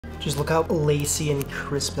Just look how lacy and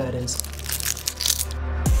crisp that is.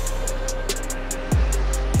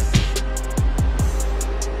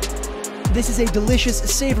 This is a delicious,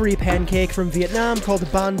 savory pancake from Vietnam called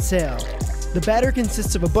Banh Xeo. The batter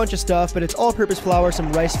consists of a bunch of stuff, but it's all-purpose flour,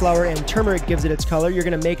 some rice flour, and turmeric gives it its color. You're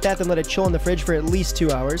gonna make that, then let it chill in the fridge for at least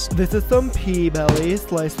 2 hours. This is some pea belly.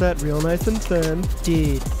 Slice that real nice and thin.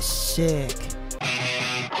 Dude, sick.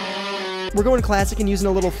 We're going classic and using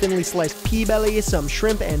a little thinly sliced pea belly, some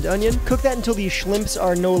shrimp, and onion. Cook that until these shrimps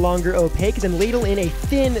are no longer opaque, then ladle in a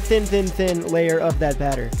thin layer of that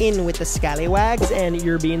batter. In with the scallywags and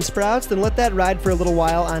your bean sprouts, then let that ride for a little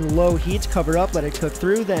while on low heat, cover up, let it cook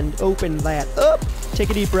through, then open that up, take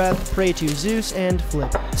a deep breath, pray to Zeus, and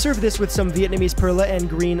flip. Serve this with some Vietnamese perla and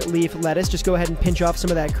green leaf lettuce. Just go ahead and pinch off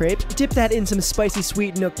some of that crepe. Dip that in some spicy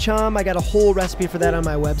sweet nuoc cham. I got a whole recipe for that on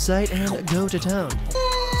my website, and go to town.